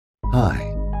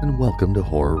Hi, and welcome to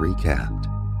Horror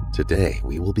Recapped. Today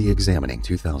we will be examining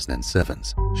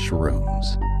 2007's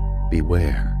Shrooms.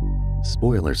 Beware.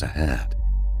 Spoilers ahead.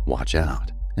 Watch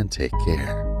out and take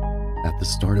care. At the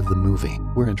start of the movie,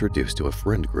 we're introduced to a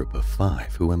friend group of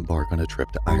 5 who embark on a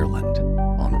trip to Ireland.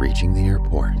 On reaching the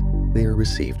airport, they are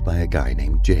received by a guy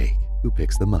named Jake, who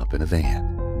picks them up in a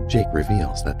van. Jake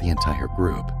reveals that the entire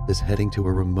group is heading to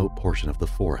a remote portion of the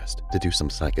forest to do some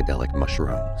psychedelic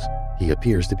mushrooms. He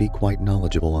appears to be quite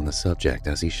knowledgeable on the subject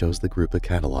as he shows the group a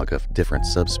catalog of different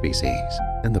subspecies.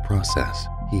 In the process,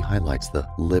 he highlights the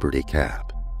Liberty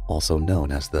Cap, also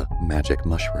known as the magic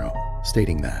mushroom,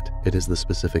 stating that it is the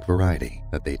specific variety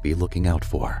that they'd be looking out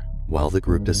for. While the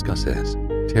group discusses,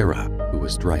 Tara, who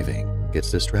is driving,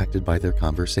 gets distracted by their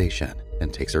conversation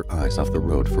and takes her eyes off the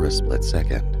road for a split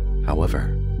second.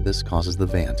 However, this causes the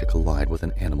van to collide with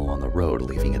an animal on the road,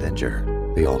 leaving it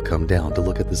injured. They all come down to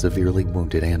look at the severely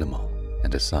wounded animal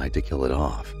and decide to kill it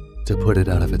off. To put it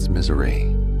out of its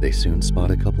misery, they soon spot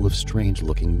a couple of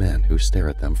strange-looking men who stare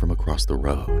at them from across the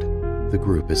road. The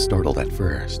group is startled at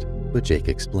first, but Jake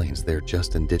explains they're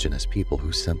just indigenous people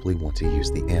who simply want to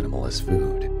use the animal as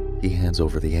food. He hands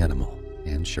over the animal,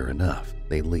 and sure enough,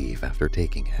 they leave after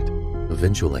taking it.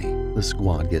 Eventually, the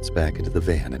squad gets back into the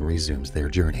van and resumes their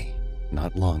journey.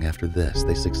 Not long after this,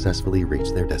 they successfully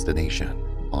reach their destination.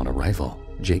 On arrival,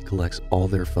 Jake collects all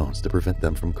their phones to prevent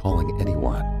them from calling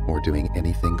anyone or doing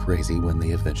anything crazy when they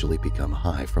eventually become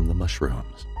high from the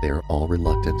mushrooms. They are all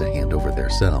reluctant to hand over their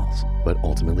cells, but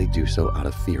ultimately do so out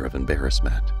of fear of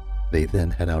embarrassment. They then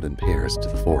head out in pairs to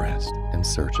the forest in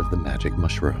search of the magic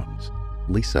mushrooms.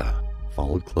 Lisa,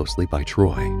 followed closely by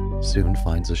Troy, soon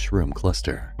finds a shroom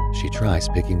cluster. She tries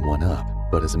picking one up,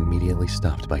 but is immediately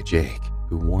stopped by Jake,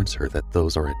 who warns her that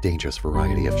those are a dangerous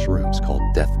variety of shrooms called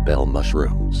death bell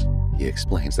mushrooms. He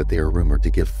explains that they are rumored to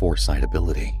give foresight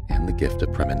ability and the gift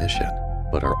of premonition,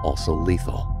 but are also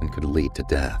lethal and could lead to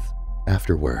death.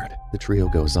 Afterward, the trio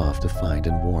goes off to find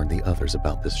and warn the others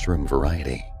about this shroom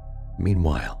variety.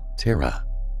 Meanwhile, Tara,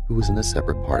 who is in a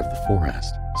separate part of the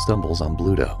forest, stumbles on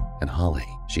Bluto and Holly.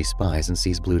 She spies and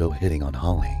sees Bluto hitting on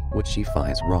Holly, which she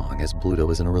finds wrong as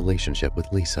Bluto is in a relationship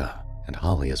with Lisa, and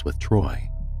Holly is with Troy.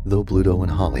 Though Bluto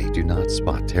and Holly do not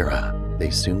spot Tara,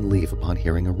 they soon leave upon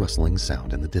hearing a rustling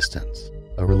sound in the distance.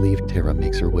 A relieved Tara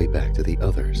makes her way back to the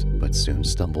others, but soon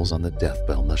stumbles on the death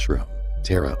bell mushroom.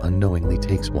 Tara unknowingly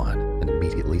takes one and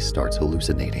immediately starts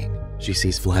hallucinating. She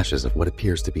sees flashes of what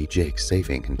appears to be Jake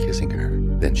saving and kissing her.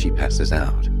 Then she passes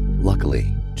out.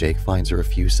 Luckily, Jake finds her a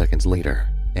few seconds later,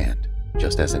 and,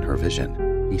 just as in her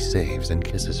vision, he saves and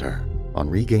kisses her. On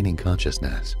regaining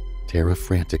consciousness, Tara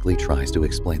frantically tries to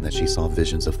explain that she saw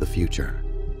visions of the future,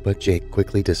 but Jake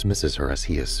quickly dismisses her as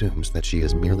he assumes that she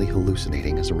is merely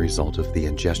hallucinating as a result of the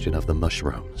ingestion of the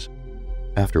mushrooms.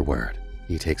 Afterward,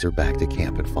 he takes her back to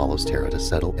camp and follows Tara to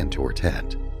settle into her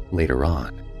tent. Later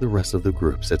on, the rest of the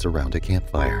group sits around a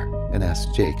campfire and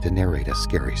asks Jake to narrate a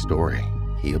scary story.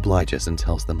 He obliges and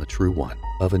tells them a true one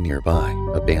of a nearby,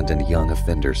 abandoned young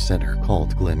offender center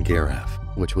called Glengarriff,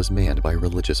 which was manned by a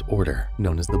religious order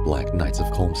known as the Black Knights of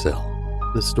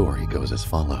Colmcille. The story goes as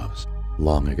follows.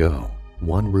 Long ago,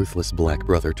 one ruthless black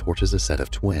brother tortures a set of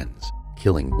twins,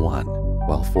 killing one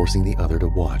while forcing the other to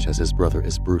watch as his brother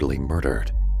is brutally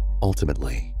murdered.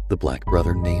 Ultimately, the black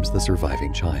brother names the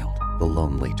surviving child the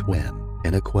Lonely Twin.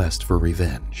 In a quest for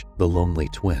revenge, the Lonely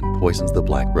Twin poisons the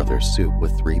black brother's soup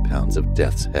with 3 pounds of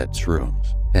death's head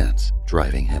shrooms, hence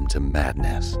driving him to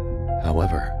madness.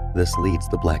 However, this leads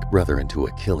the black brother into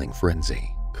a killing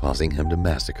frenzy, causing him to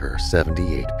massacre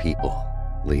 78 people,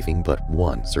 leaving but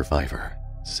one survivor.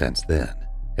 Since then,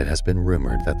 it has been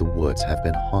rumored that the woods have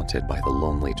been haunted by the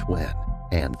Lonely Twin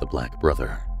and the black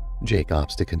brother. Jake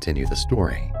opts to continue the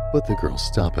story, but the girls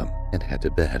stop him and head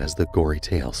to bed as the gory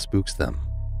tale spooks them.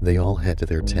 They all head to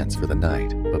their tents for the night,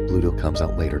 but Bluto comes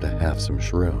out later to have some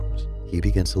shrooms. He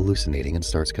begins hallucinating and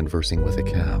starts conversing with a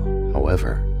cow.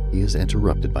 However, he is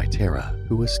interrupted by Tara,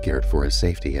 who is scared for his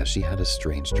safety as she had a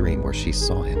strange dream where she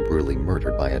saw him brutally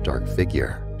murdered by a dark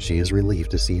figure. She is relieved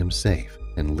to see him safe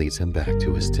and leads him back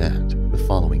to his tent. The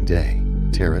following day,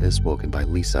 Tara is woken by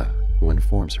Lisa, who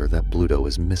informs her that Bluto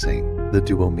is missing. The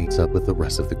duo meets up with the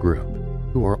rest of the group,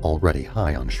 who are already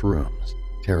high on shrooms.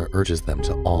 Tara urges them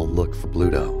to all look for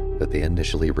Bluto, but they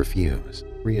initially refuse,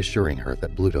 reassuring her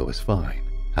that Bluto is fine.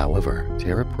 However,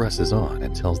 Tara presses on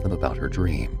and tells them about her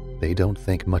dream. They don't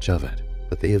think much of it,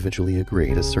 but they eventually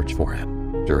agree to search for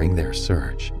him. During their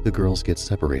search, the girls get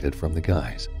separated from the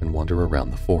guys and wander around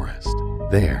the forest.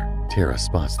 There, Tara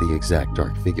spots the exact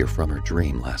dark figure from her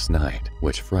dream last night,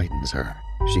 which frightens her.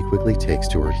 She quickly takes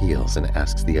to her heels and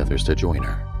asks the others to join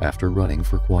her. After running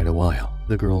for quite a while,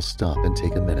 the girls stop and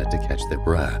take a minute to catch their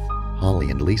breath.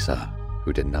 Holly and Lisa,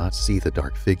 who did not see the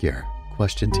dark figure,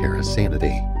 question Tara's sanity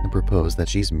and propose that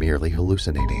she's merely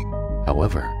hallucinating.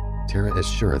 However, Tara is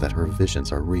sure that her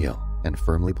visions are real and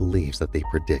firmly believes that they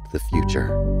predict the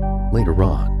future. Later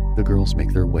on, the girls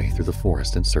make their way through the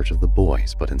forest in search of the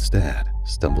boys, but instead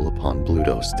stumble upon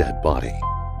Bluto's dead body.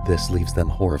 This leaves them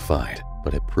horrified,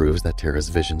 but it proves that Tara's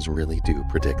visions really do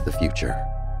predict the future.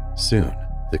 Soon,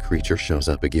 the creature shows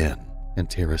up again, and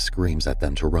Tara screams at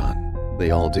them to run.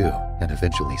 They all do, and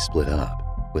eventually split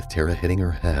up, with Tara hitting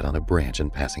her head on a branch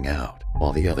and passing out,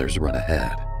 while the others run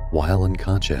ahead. While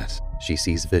unconscious, she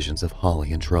sees visions of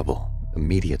Holly in trouble.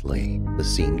 Immediately, the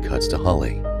scene cuts to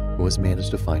Holly, who has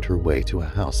managed to find her way to a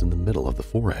house in the middle of the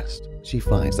forest. She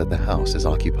finds that the house is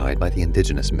occupied by the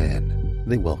indigenous men.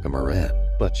 They welcome her in,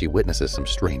 but she witnesses some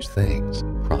strange things,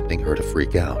 prompting her to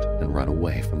freak out and run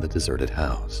away from the deserted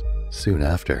house. Soon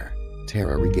after,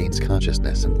 Tara regains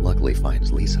consciousness and luckily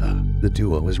finds Lisa. The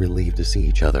duo is relieved to see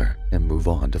each other and move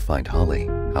on to find Holly.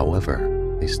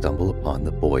 However, they stumble upon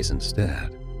the boys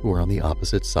instead, who are on the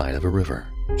opposite side of a river.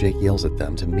 Jake yells at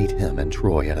them to meet him and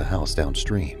Troy at a house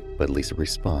downstream, but Lisa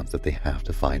responds that they have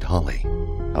to find Holly.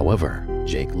 However,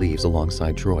 Jake leaves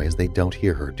alongside Troy as they don't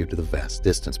hear her due to the vast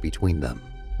distance between them.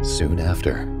 Soon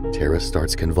after, Tara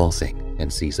starts convulsing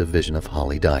and sees a vision of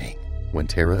Holly dying. When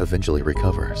Tara eventually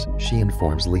recovers, she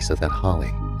informs Lisa that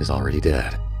Holly is already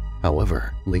dead.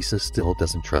 However, Lisa still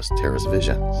doesn't trust Tara's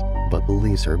visions, but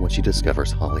believes her when she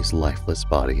discovers Holly's lifeless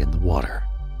body in the water.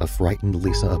 A frightened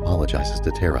Lisa apologizes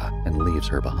to Tara and leaves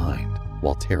her behind,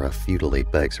 while Tara futilely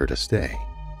begs her to stay.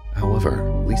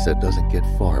 However, Lisa doesn't get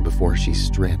far before she's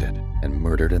stranded and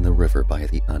murdered in the river by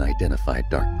the unidentified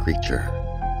dark creature.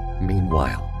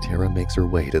 Meanwhile, Tara makes her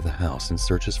way to the house and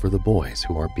searches for the boys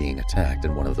who are being attacked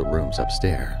in one of the rooms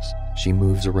upstairs. She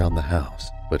moves around the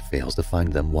house, but fails to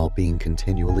find them while being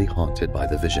continually haunted by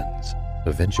the visions.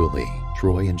 Eventually,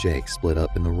 Troy and Jake split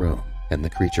up in the room, and the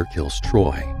creature kills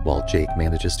Troy, while Jake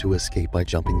manages to escape by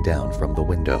jumping down from the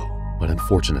window. But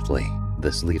unfortunately,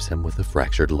 this leaves him with a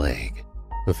fractured leg.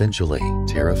 Eventually,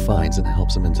 Tara finds and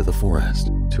helps him into the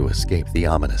forest to escape the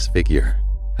ominous figure.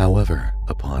 However,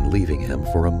 upon leaving him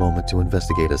for a moment to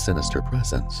investigate a sinister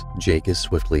presence, Jake is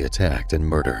swiftly attacked and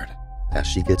murdered. As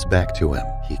she gets back to him,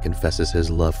 he confesses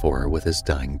his love for her with his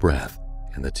dying breath,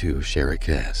 and the two share a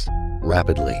kiss.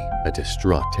 Rapidly, a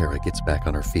distraught Tara gets back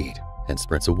on her feet and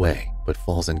sprints away, but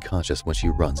falls unconscious when she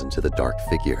runs into the dark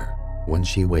figure. When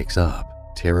she wakes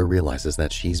up, Tara realizes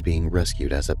that she's being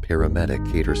rescued as a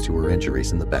paramedic caters to her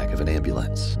injuries in the back of an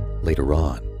ambulance. Later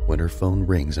on, when her phone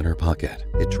rings in her pocket,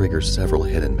 it triggers several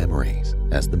hidden memories.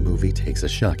 As the movie takes a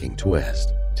shocking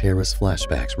twist, Tara's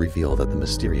flashbacks reveal that the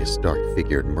mysterious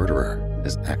dark-figured murderer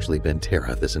has actually been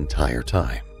Tara this entire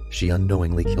time. She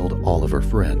unknowingly killed all of her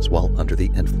friends while under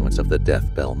the influence of the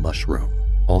Death Bell mushroom.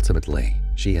 Ultimately,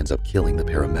 she ends up killing the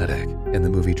paramedic, and the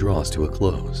movie draws to a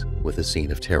close with a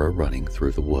scene of Tara running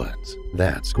through the woods.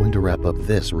 That's going to wrap up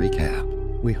this recap.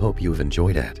 We hope you've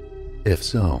enjoyed it. If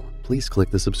so, please click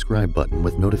the subscribe button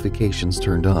with notifications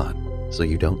turned on so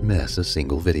you don't miss a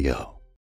single video.